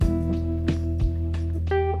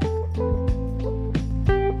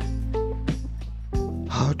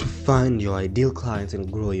Find your ideal clients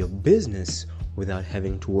and grow your business without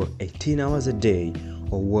having to work 18 hours a day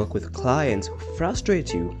or work with clients who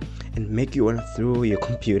frustrate you and make you want to throw your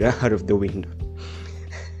computer out of the window.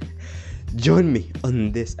 Join me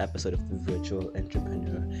on this episode of The Virtual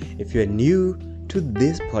Entrepreneur. If you're new to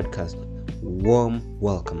this podcast, warm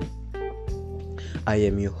welcome. I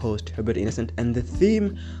am your host, Herbert Innocent, and the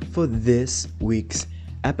theme for this week's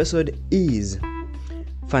episode is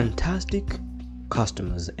fantastic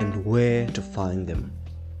customers and where to find them.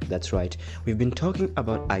 That's right, we've been talking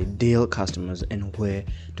about ideal customers and where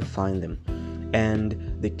to find them.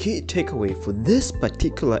 And the key takeaway for this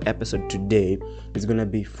particular episode today is going to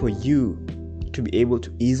be for you to be able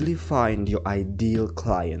to easily find your ideal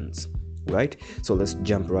clients, right? So let's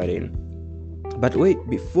jump right in. But wait,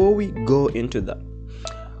 before we go into that,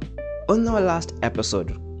 on our last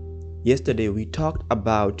episode, yesterday we talked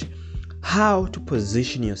about how to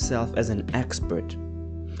position yourself as an expert.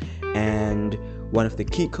 And one of the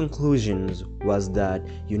key conclusions was that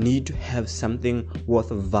you need to have something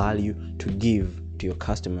worth of value to give to your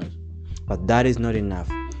customers. But that is not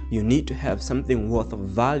enough. You need to have something worth of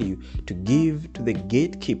value to give to the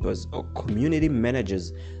gatekeepers or community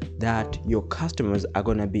managers that your customers are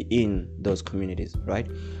going to be in those communities, right?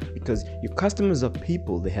 Because your customers are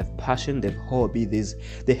people, they have passion, they have hobbies,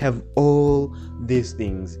 they have all these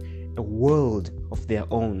things, a world of their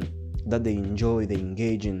own that they enjoy, they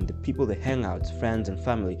engage in, the people they hang out, friends and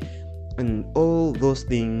family, and all those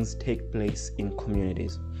things take place in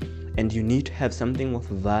communities. And you need to have something of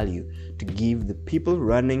value to give the people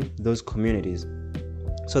running those communities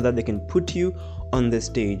so that they can put you on the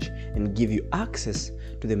stage and give you access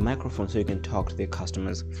to the microphone so you can talk to their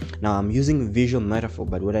customers. Now, I'm using visual metaphor,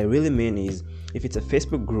 but what I really mean is if it's a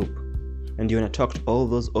Facebook group and you want to talk to all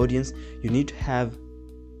those audience, you need to have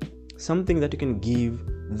something that you can give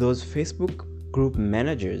those Facebook group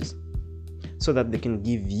managers so that they can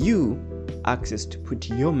give you access to put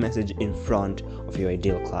your message in front of your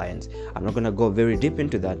ideal clients. I'm not going to go very deep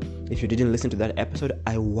into that. If you didn't listen to that episode,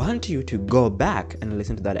 I want you to go back and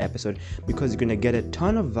listen to that episode because you're going to get a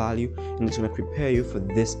ton of value and it's going to prepare you for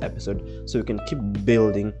this episode so you can keep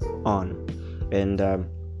building on. And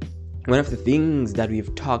one of the things that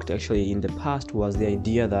we've talked actually in the past was the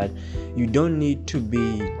idea that you don't need to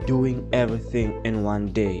be doing everything in one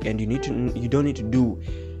day, and you don't need to do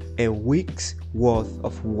a week's worth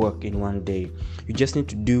of work in one day. You just need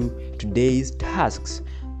to do today's tasks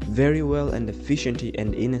very well and efficiently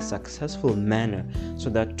and in a successful manner so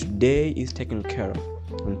that today is taken care of,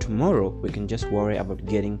 and tomorrow we can just worry about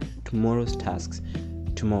getting tomorrow's tasks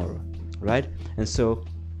tomorrow, right? And so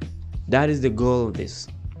that is the goal of this.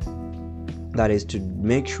 That is to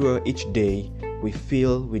make sure each day we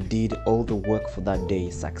feel we did all the work for that day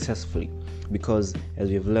successfully, because as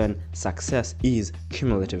we've learned, success is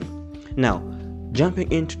cumulative. Now,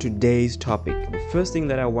 jumping into today's topic, the first thing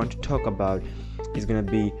that I want to talk about is going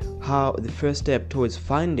to be how the first step towards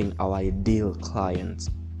finding our ideal clients.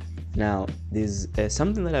 Now, there's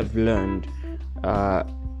something that I've learned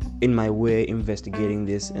in my way investigating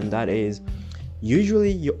this, and that is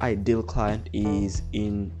usually your ideal client is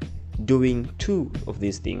in doing two of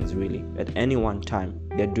these things really at any one time.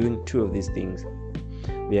 They're doing two of these things.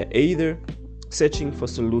 They are either searching for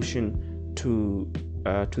solution to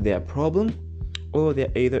their problem, or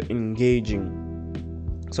they're either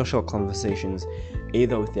engaging social conversations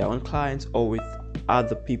either with their own clients or with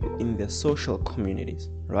other people in their social communities,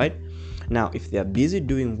 right? Now, if they're busy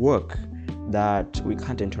doing work that we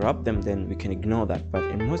can't interrupt them, then we can ignore that. But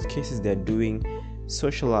in most cases, they're doing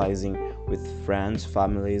socializing with friends,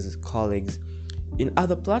 families, colleagues in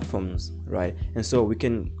other platforms, right? And so we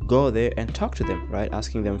can go there and talk to them, right?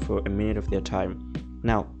 Asking them for a minute of their time.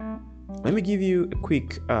 Now, let me give you a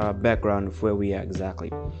quick background of where we are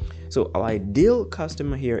exactly. So our ideal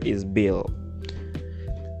customer here is Bill.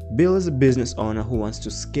 Bill is a business owner who wants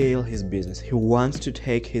to scale his business. He wants to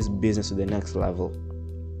take his business to the next level.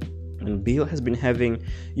 And Bill has been having,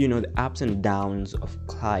 the ups and downs of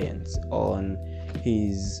clients on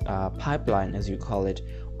his pipeline, as you call it,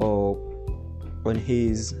 or on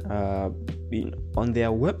his on their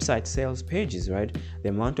website sales pages, right?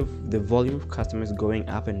 The volume of customers going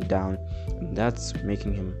up and down, and that's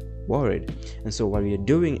making him worried. And so what we are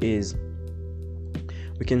doing is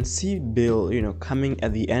we can see Bill, coming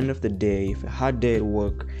at the end of the day, if a hard day at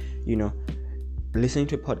work, listening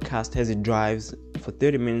to a podcast as he drives for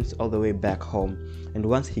 30 minutes all the way back home. And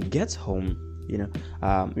once he gets home,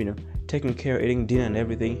 taking care, eating dinner and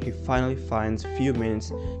everything, he finally finds a few minutes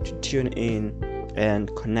to tune in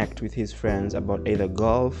and connect with his friends about either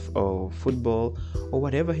golf or football or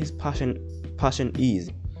whatever his passion is.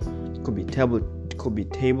 It could be could be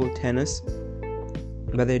table tennis.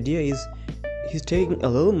 But the idea is he's taking a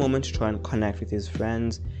little moment to try and connect with his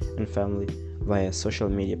friends and family via social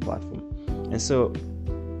media platform. And so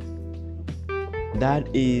that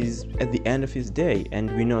is at the end of his day,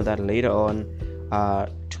 and we know that later on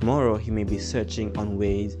tomorrow he may be searching on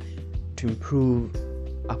ways to improve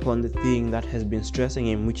upon the thing that has been stressing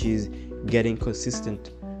him, which is getting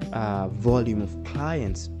consistent volume of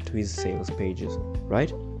clients to his sales pages,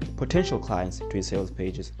 right? Potential clients to his sales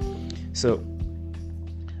pages. So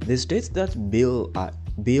the states that Bill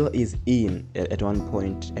is in at one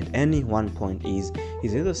point, at any one point, is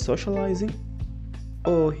he's either socializing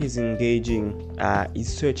or he's engaging,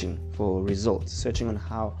 he's searching for results, searching on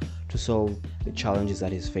how to solve the challenges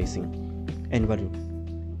that he's facing. And what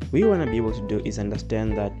we want to be able to do is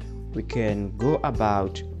understand that we can go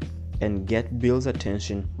about and get Bill's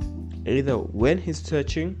attention either when he's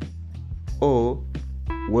searching or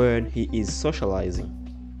when he is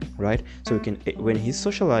socializing, right? So we can, when he's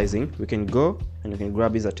socializing, we can go and we can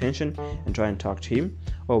grab his attention and try and talk to him,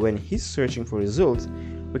 or when he's searching for results,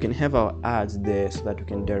 we can have our ads there so that we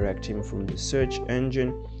can direct him from the search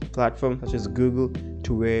engine platform such as Google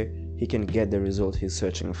to where he can get the result he's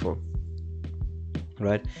searching for,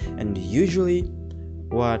 right? And usually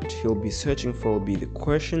what he'll be searching for will be the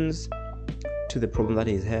questions to the problem that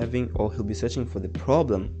he's having, or he'll be searching for the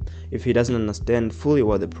problem if he doesn't understand fully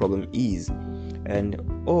what the problem is,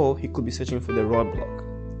 or he could be searching for the roadblock,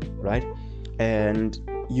 right? And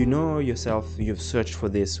you know yourself, you've searched for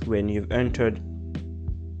this when you've entered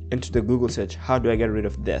into the Google search, how do I get rid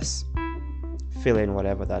of this? Fill in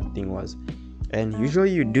whatever that thing was. And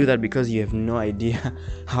usually you do that because you have no idea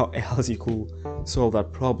how else you could solve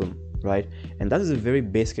that problem, right? And that is a very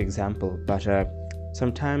basic example, but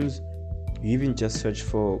sometimes you even just search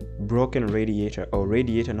for broken radiator or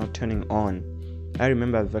radiator not turning on. I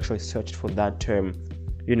remember I've actually searched for that term.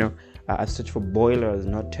 I've searched for boilers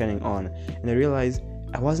not turning on, and I realized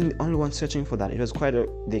I wasn't the only one searching for that. It was quite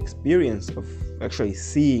the experience of actually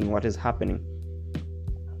seeing what is happening.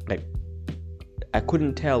 Like, I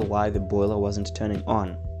couldn't tell why the boiler wasn't turning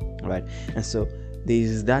on, right? And so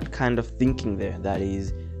there's that kind of thinking there, that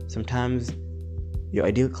is, sometimes your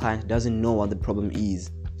ideal client doesn't know what the problem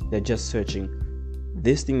is. They're just searching,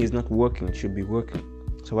 this thing is not working, it should be working,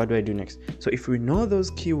 so what do I do next? So if we know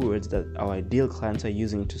those keywords that our ideal clients are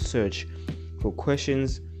using to search for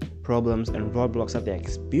questions, problems, and roadblocks that they're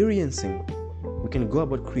experiencing, we can go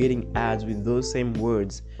about creating ads with those same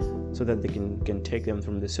words so that they can take them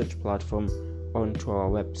from the search platform onto our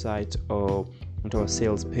website or onto our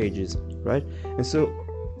sales pages, right? And so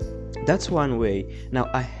that's one way. Now,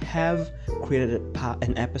 I have created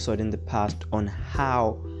an episode in the past on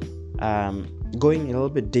how going a little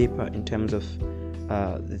bit deeper in terms of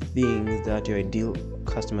the things that your ideal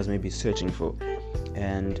customers may be searching for.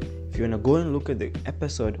 And if you want to go and look at the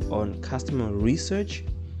episode on customer research,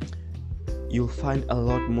 you'll find a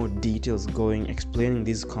lot more details explaining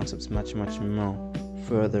these concepts much more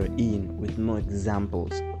further in with more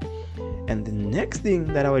examples. And the next thing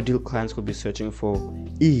that our ideal clients could be searching for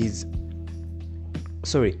is,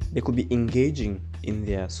 they could be engaging in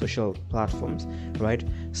their social platforms, right?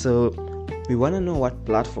 So we want to know what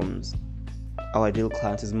platforms our ideal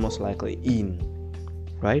client is most likely in,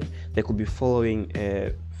 right? They could be following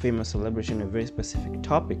a famous celebrity on a very specific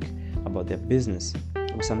topic about their business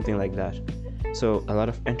or something like that. So a lot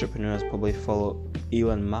of entrepreneurs probably follow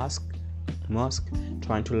Elon Musk,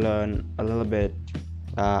 trying to learn a little bit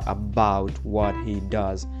about what he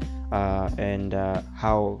does and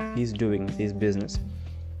how he's doing his business,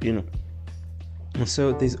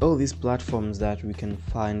 So there's all these platforms that we can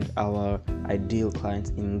find our ideal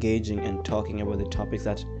clients engaging and talking about the topics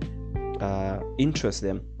that interest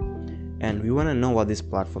them. And we want to know what these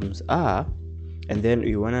platforms are, and then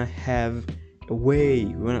we want to have we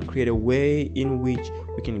want to create a way in which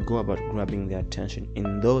we can go about grabbing their attention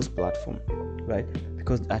in those platforms, right?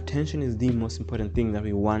 Because attention is the most important thing that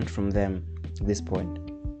we want from them at this point.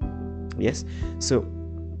 Yes? So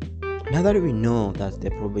now that we know that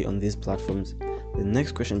they're probably on these platforms, the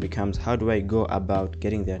next question becomes, how do I go about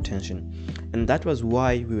getting their attention? And that was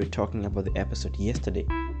why we were talking about the episode yesterday.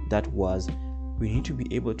 That was, we need to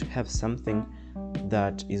be able to have something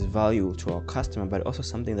that is valuable to our customer, but also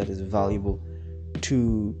something that is valuable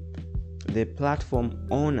to the platform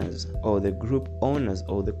owners or the group owners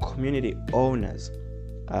or the community owners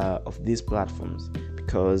of these platforms,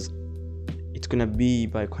 because it's going to be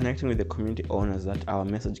by connecting with the community owners that our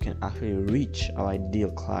message can actually reach our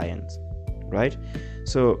ideal clients, right?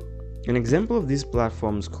 So an example of these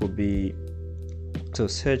platforms could be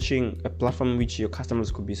searching a platform which your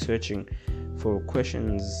customers could be searching for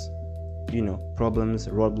questions problems,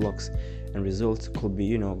 roadblocks, and results. Could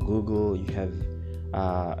be Google. You have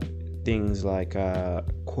things like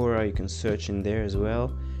Quora. You can search in there as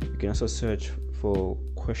well. You can also search for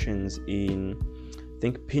questions in, I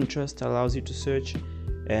think Pinterest allows you to search,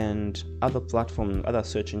 and other platforms, other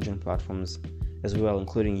search engine platforms as well,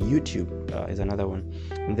 including YouTube is another one.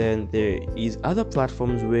 And then there is other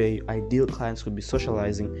platforms where ideal clients could be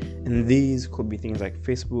socializing, and these could be things like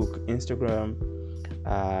Facebook, Instagram,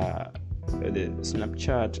 the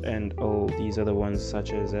Snapchat, and all these other ones,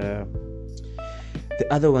 such as the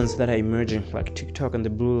other ones that are emerging, like TikTok and the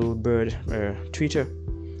Bluebird, Twitter.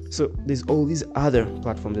 So there's all these other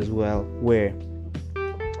platforms as well where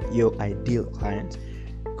your ideal client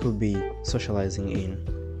could be socializing in.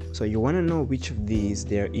 So you want to know which of these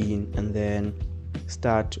they're in, and then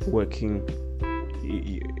start working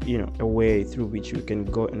a way through which you can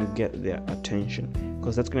go and get their attention,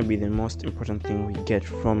 because that's going to be the most important thing we get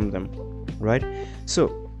from them, right?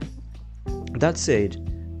 So that said,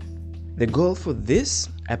 the goal for this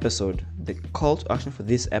episode, the call to action for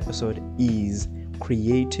this episode is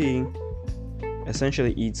creating,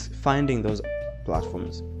 essentially it's finding those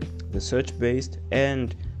platforms, the search based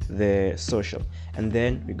and the social, and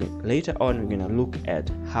then later on we're going to look at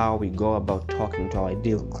how we go about talking to our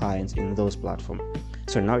ideal clients in those platforms.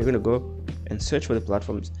 So now we're going to go and search for the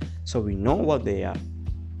platforms so we know what they are,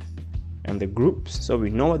 and the groups, so we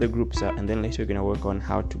know what the groups are, and then later we're going to work on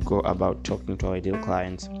how to go about talking to our ideal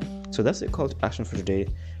clients. So that's the call to action for today.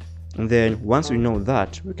 And then once we know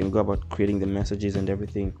that, we can go about creating the messages and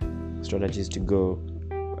everything, strategies to go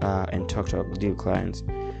and talk to our ideal clients.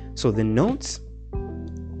 So the notes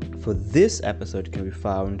for this episode can be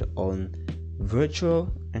found on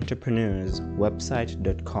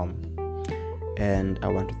virtualentrepreneurwebsite.com. And I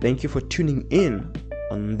want to thank you for tuning in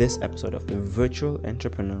on this episode of the Virtual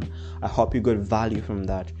Entrepreneur. I hope you got value from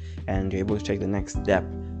that and you're able to take the next step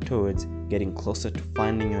towards getting closer to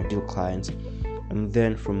finding your ideal clients. And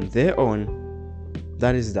then from there on,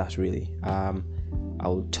 that is that really. I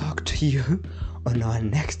will talk to you on our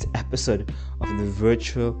next episode of the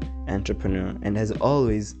Virtual Entrepreneur. And as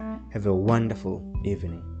always, have a wonderful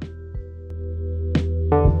evening.